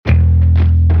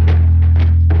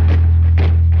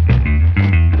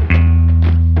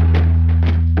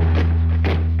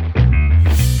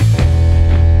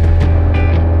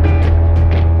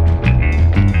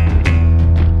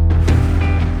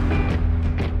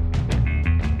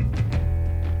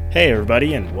Hey,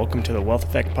 everybody, and welcome to the Wealth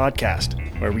Effect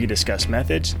Podcast, where we discuss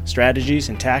methods, strategies,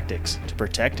 and tactics to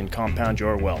protect and compound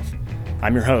your wealth.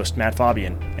 I'm your host, Matt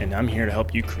Fabian, and I'm here to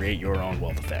help you create your own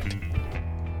wealth effect.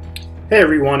 Hey,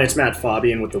 everyone, it's Matt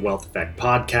Fabian with the Wealth Effect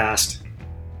Podcast.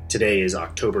 Today is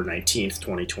October 19th,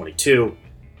 2022.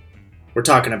 We're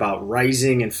talking about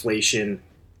rising inflation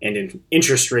and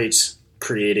interest rates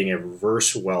creating a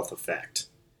reverse wealth effect.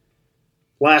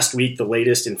 Last week, the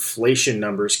latest inflation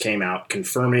numbers came out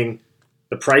confirming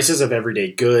the prices of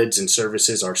everyday goods and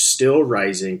services are still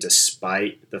rising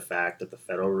despite the fact that the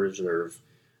Federal Reserve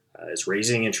is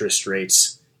raising interest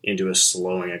rates into a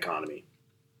slowing economy.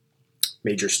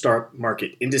 Major stock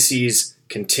market indices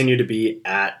continue to be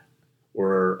at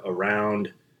or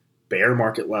around bear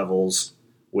market levels,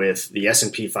 with the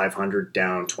S&P 500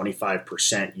 down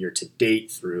 25% year to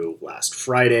date through last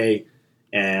Friday.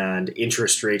 And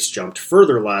interest rates jumped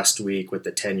further last week with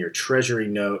the 10-year Treasury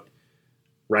note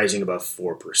rising above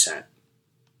 4%.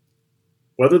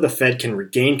 Whether the Fed can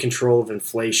regain control of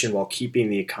inflation while keeping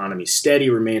the economy steady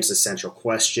remains the central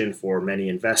question for many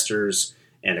investors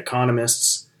and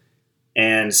economists.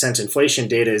 And since inflation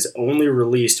data is only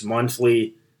released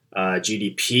monthly,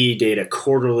 GDP data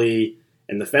quarterly,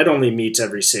 and the Fed only meets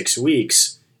every 6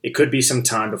 weeks, it could be some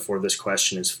time before this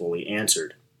question is fully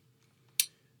answered.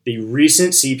 The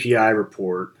recent CPI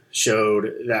report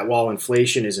showed that while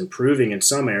inflation is improving in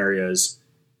some areas,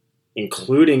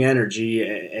 including energy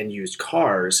and used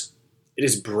cars, it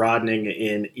is broadening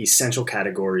in essential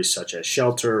categories such as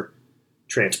shelter,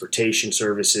 transportation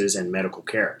services, and medical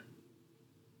care.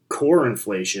 Core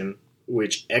inflation,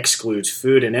 which excludes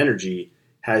food and energy,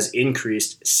 has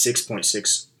increased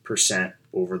 6.6%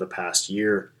 over the past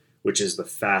year, which is the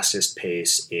fastest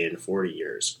pace in 40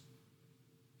 years.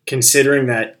 Considering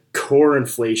that core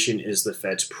inflation is the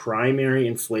Fed's primary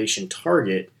inflation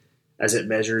target as it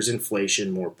measures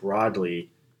inflation more broadly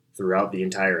throughout the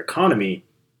entire economy,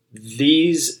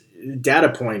 these data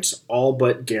points all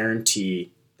but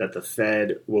guarantee that the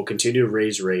Fed will continue to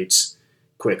raise rates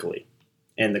quickly.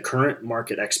 And the current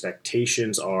market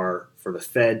expectations are for the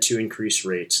Fed to increase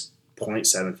rates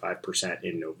 0.75%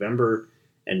 in November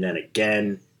and then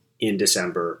again in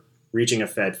December, reaching a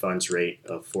Fed funds rate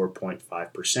of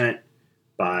 4.5%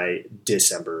 by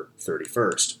December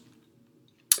 31st.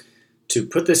 To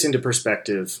put this into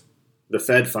perspective, the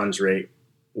Fed funds rate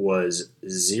was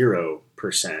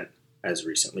 0% as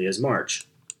recently as March.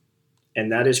 And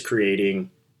that is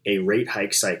creating a rate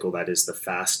hike cycle that is the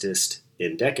fastest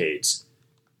in decades.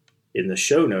 In the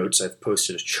show notes, I've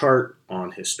posted a chart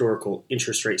on historical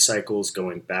interest rate cycles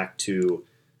going back to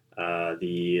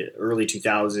the early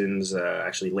 2000s,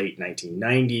 actually late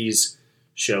 1990s,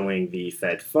 showing the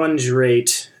Fed funds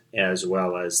rate as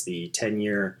well as the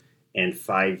 10-year and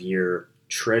 5-year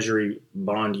Treasury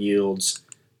bond yields,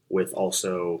 with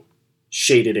also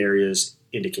shaded areas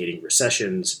indicating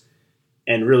recessions.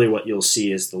 And really what you'll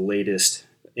see is the latest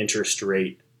interest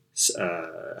rate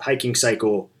hiking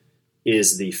cycle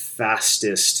is the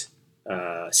fastest,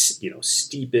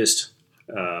 steepest,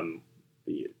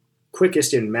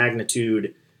 quickest in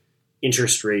magnitude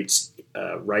interest rates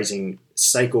rising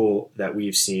cycle that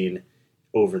we've seen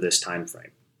over this time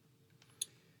frame.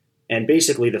 And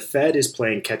basically, the Fed is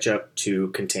playing catch up to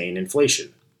contain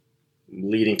inflation,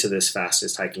 leading to this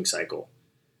fastest hiking cycle.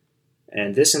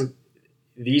 And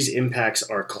these impacts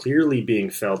are clearly being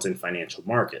felt in financial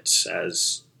markets,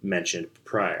 as mentioned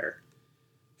prior.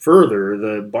 Further,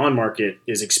 the bond market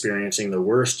is experiencing the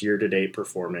worst year-to-date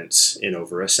performance in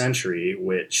over a century,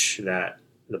 which that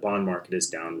the bond market is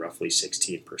down roughly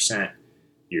 16%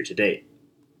 year-to-date.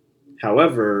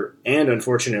 However, and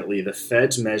unfortunately, the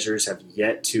Fed's measures have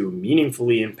yet to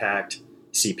meaningfully impact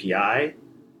CPI,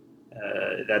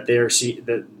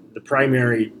 the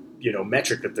primary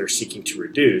metric that they're seeking to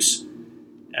reduce,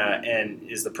 and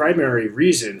is the primary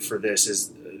reason for this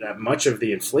is that much of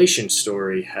the inflation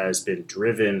story has been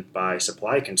driven by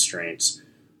supply constraints,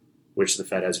 which the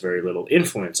Fed has very little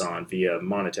influence on via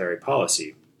monetary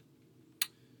policy.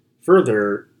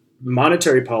 Further,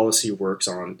 monetary policy works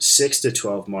on 6 to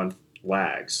 12 month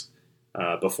lags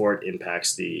before it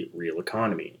impacts the real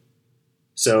economy.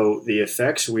 So the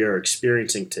effects we are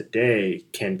experiencing today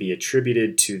can be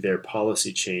attributed to their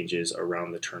policy changes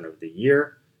around the turn of the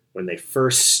year, when they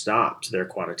first stopped their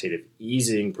quantitative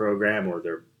easing program or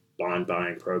their bond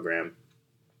buying program.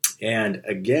 And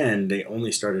again, they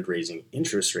only started raising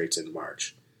interest rates in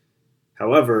March.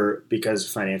 However,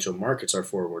 because financial markets are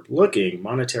forward-looking,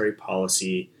 monetary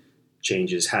policy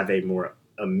changes have a more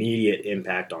immediate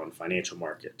impact on financial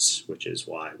markets, which is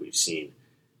why we've seen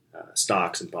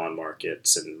stocks and bond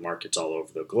markets and markets all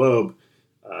over the globe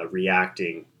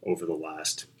reacting over the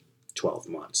last 12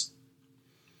 months.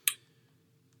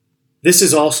 This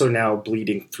is also now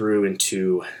bleeding through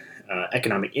into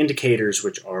economic indicators,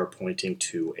 which are pointing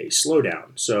to a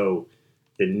slowdown. So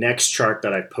the next chart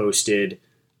that I posted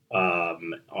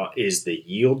is the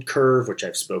yield curve, which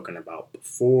I've spoken about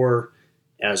before,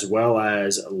 as well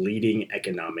as leading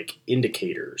economic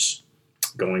indicators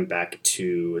going back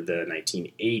to the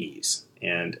 1980s.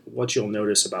 And what you'll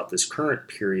notice about this current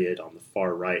period on the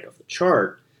far right of the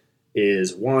chart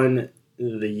is, one,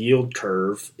 the yield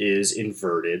curve is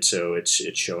inverted, so it's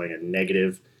showing a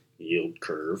negative yield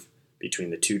curve between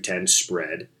the 210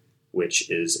 spread, which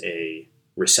is a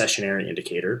recessionary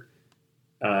indicator.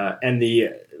 And the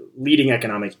leading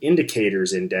economic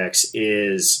indicators index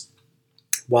is,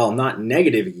 while not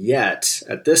negative yet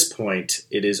at this point,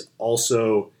 it is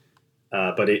also,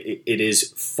 but it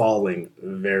is falling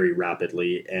very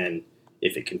rapidly. And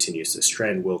if it continues this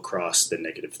trend, will cross the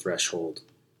negative threshold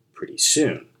pretty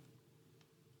soon.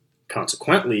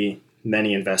 Consequently,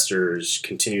 many investors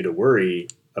continue to worry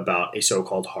about a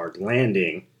so-called hard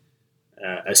landing,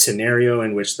 a scenario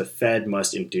in which the Fed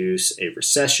must induce a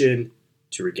recession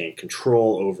to regain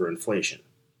control over inflation.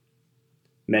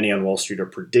 Many on Wall Street are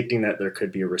predicting that there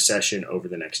could be a recession over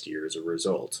the next year as a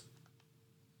result.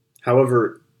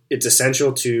 However, it's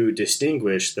essential to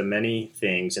distinguish the many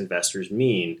things investors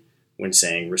mean when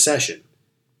saying recession.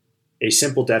 A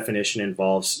simple definition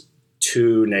involves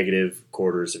 2 negative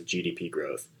quarters of GDP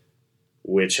growth,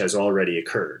 which has already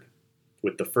occurred,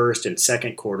 with the first and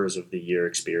second quarters of the year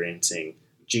experiencing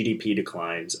GDP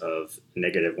declines of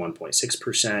negative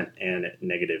 1.6% and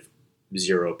negative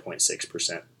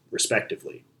 0.6%,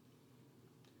 respectively.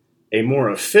 A more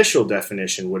official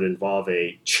definition would involve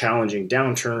a challenging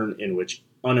downturn in which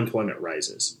unemployment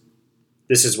rises.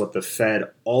 This is what the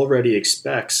Fed already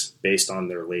expects based on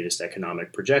their latest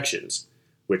economic projections,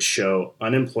 which show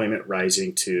unemployment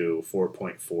rising to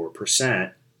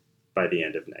 4.4% by the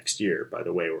end of next year. By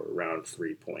the way, we're around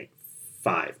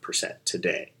 3.5%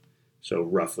 today. So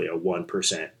roughly a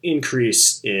 1%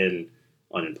 increase in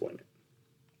unemployment.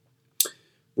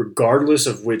 Regardless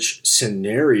of which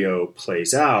scenario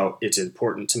plays out, it's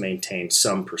important to maintain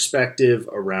some perspective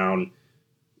around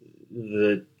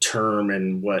the term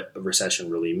and what a recession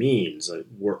really means.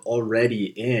 We're already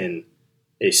in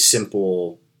a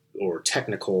simple or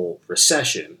technical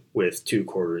recession with 2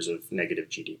 quarters of negative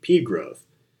GDP growth.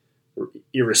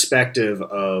 Irrespective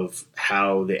of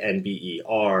how the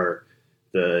NBER,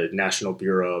 the National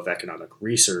Bureau of Economic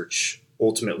Research,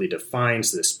 ultimately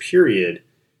defines this period,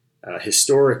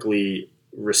 historically,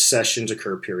 recessions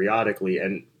occur periodically,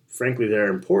 and frankly, they're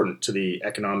important to the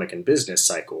economic and business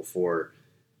cycle for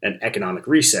an economic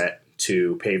reset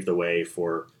to pave the way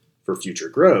for future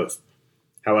growth.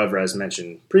 However, as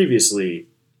mentioned previously,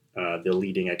 the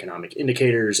leading economic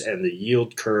indicators and the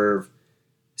yield curve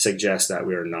suggest that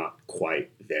we are not quite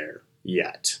there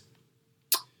yet.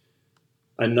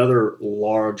 Another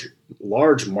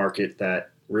large market that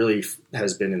really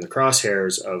has been in the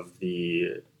crosshairs of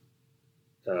the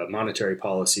monetary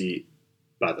policy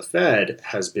by the Fed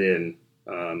has been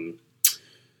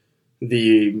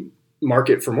the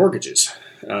market for mortgages.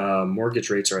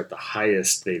 Mortgage rates are at the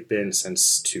highest they've been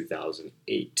since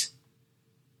 2008.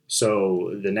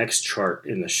 So the next chart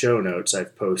in the show notes,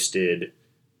 I've posted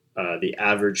the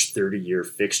average 30-year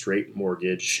fixed rate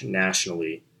mortgage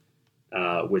nationally,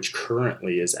 which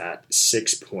currently is at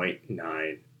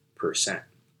 6.9%.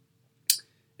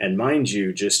 And mind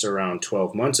you, just around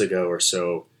 12 months ago or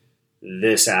so,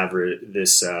 this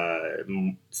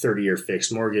 30-year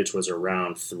fixed mortgage was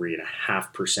around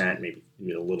 3.5%, maybe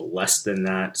a little less than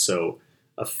that. So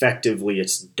effectively,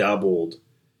 it's doubled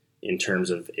in terms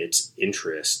of its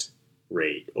interest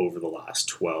rate over the last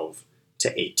 12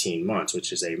 to 18 months,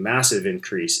 which is a massive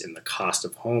increase in the cost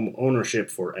of home ownership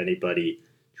for anybody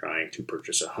trying to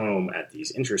purchase a home at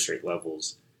these interest rate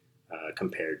levels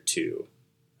compared to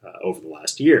over the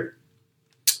last year.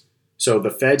 So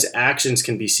the Fed's actions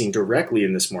can be seen directly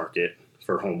in this market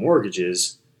for home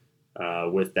mortgages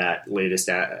with that latest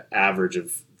average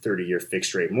of 30-year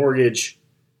fixed rate mortgage.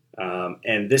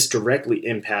 And this directly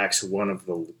impacts one of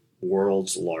the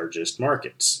world's largest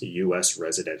markets, U.S.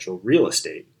 residential real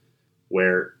estate,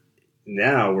 where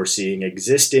now we're seeing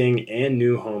existing and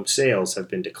new home sales have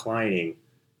been declining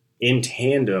in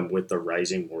tandem with the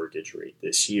rising mortgage rate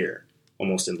this year,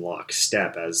 almost in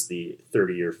lockstep. As the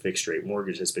 30-year fixed rate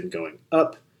mortgage has been going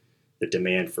up, the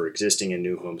demand for existing and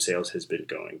new home sales has been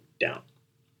going down.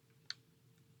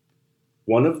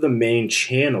 One of the main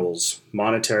channels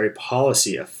monetary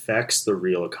policy affects the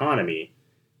real economy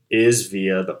is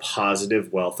via the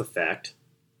positive wealth effect,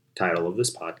 title of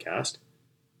this podcast,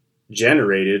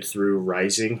 generated through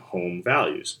rising home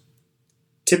values.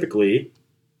 Typically,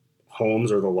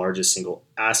 homes are the largest single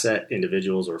asset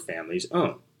individuals or families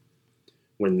own.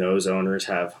 When those owners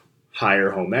have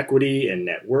higher home equity and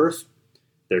net worth,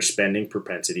 their spending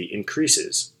propensity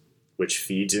increases, which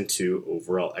feeds into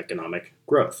overall economic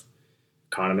growth.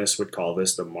 Economists would call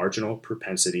this the marginal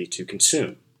propensity to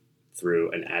consume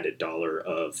through an added dollar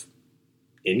of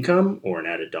income or an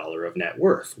added dollar of net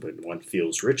worth. When one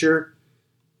feels richer,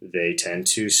 they tend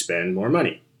to spend more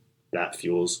money. That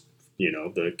fuels,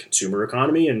 the consumer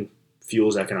economy and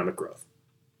fuels economic growth.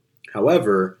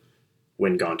 However,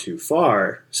 when gone too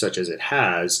far, such as it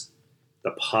has,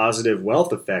 the positive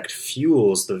wealth effect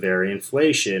fuels the very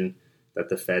inflation that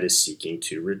the Fed is seeking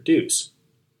to reduce.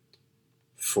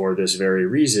 For this very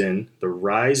reason, the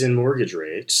rise in mortgage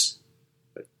rates,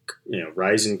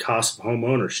 rise in cost of home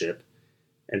ownership,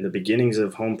 and the beginnings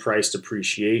of home price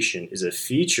depreciation is a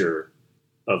feature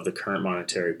of the current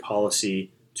monetary policy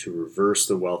to reverse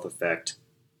the wealth effect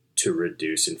to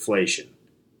reduce inflation,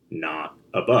 not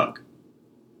a bug.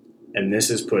 And this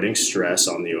is putting stress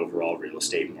on the overall real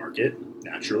estate market,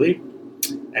 naturally.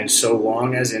 And so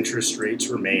long as interest rates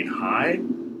remain high,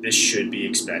 this should be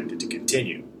expected to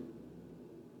continue.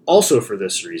 Also, for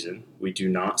this reason, we do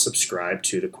not subscribe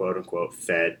to the quote-unquote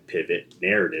Fed pivot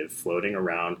narrative floating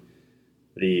around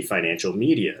the financial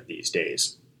media these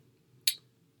days.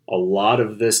 A lot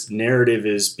of this narrative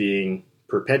is being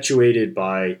perpetuated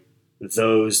by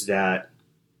those that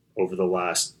over the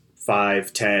last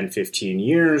 5, 10, 15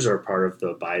 years are part of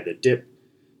the buy the dip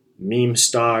meme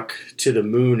stock to the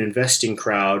moon investing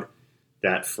crowd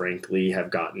that frankly have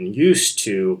gotten used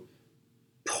to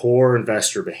poor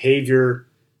investor behavior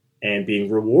and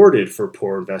being rewarded for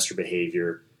poor investor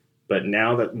behavior. But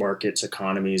now that markets,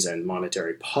 economies, and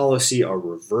monetary policy are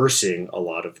reversing a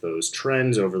lot of those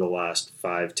trends over the last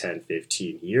 5, 10,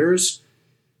 15 years,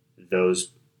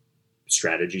 those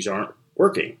strategies aren't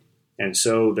working. And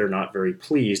so they're not very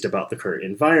pleased about the current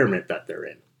environment that they're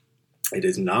in. It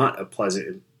is not a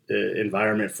pleasant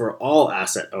environment for all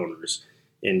asset owners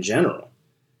in general.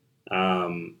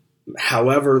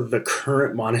 However, the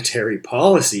current monetary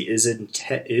policy is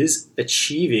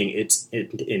achieving its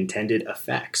intended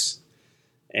effects.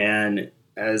 And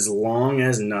as long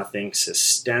as nothing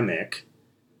systemic,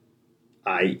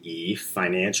 i.e.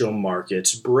 financial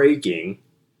markets breaking,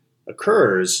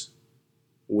 occurs,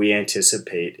 we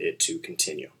anticipate it to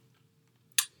continue.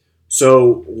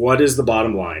 So what is the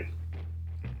bottom line?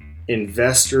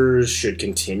 Investors should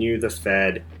continue to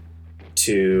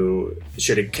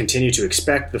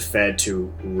expect the Fed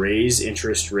to raise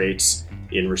interest rates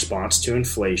in response to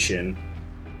inflation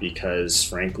because,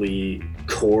 frankly,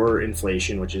 core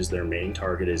inflation, which is their main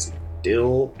target, is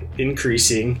still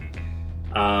increasing.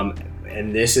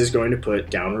 And this is going to put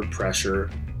downward pressure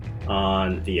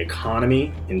on the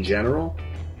economy in general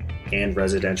and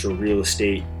residential real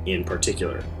estate in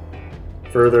particular.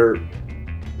 Further,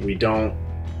 we don't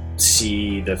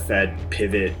see the Fed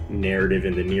pivot narrative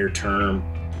in the near term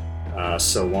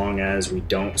so long as we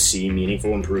don't see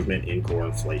meaningful improvement in core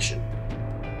inflation.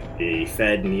 The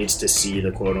Fed needs to see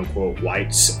the quote-unquote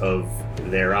whites of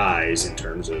their eyes in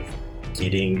terms of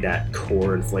getting that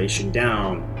core inflation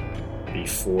down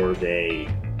before they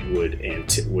would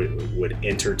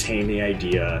entertain the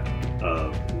idea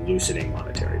of loosening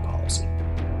monetary policy.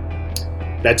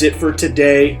 That's it for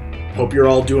today. Hope you're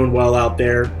all doing well out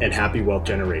there, and happy wealth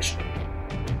generation.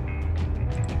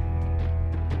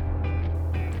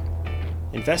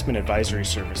 Investment advisory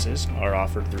services are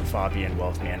offered through Fabian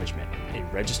Wealth Management, a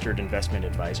registered investment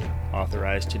advisor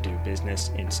authorized to do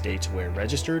business in states where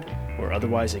registered or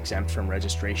otherwise exempt from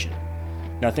registration.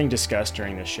 Nothing discussed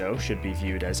during the show should be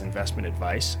viewed as investment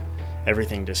advice.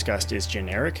 Everything discussed is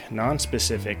generic,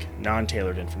 non-specific,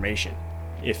 non-tailored information.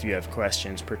 If you have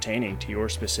questions pertaining to your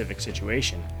specific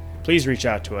situation, please reach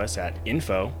out to us at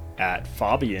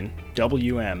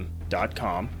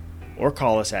info@fabianwm.com or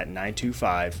call us at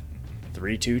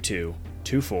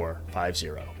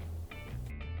 925-322-2450.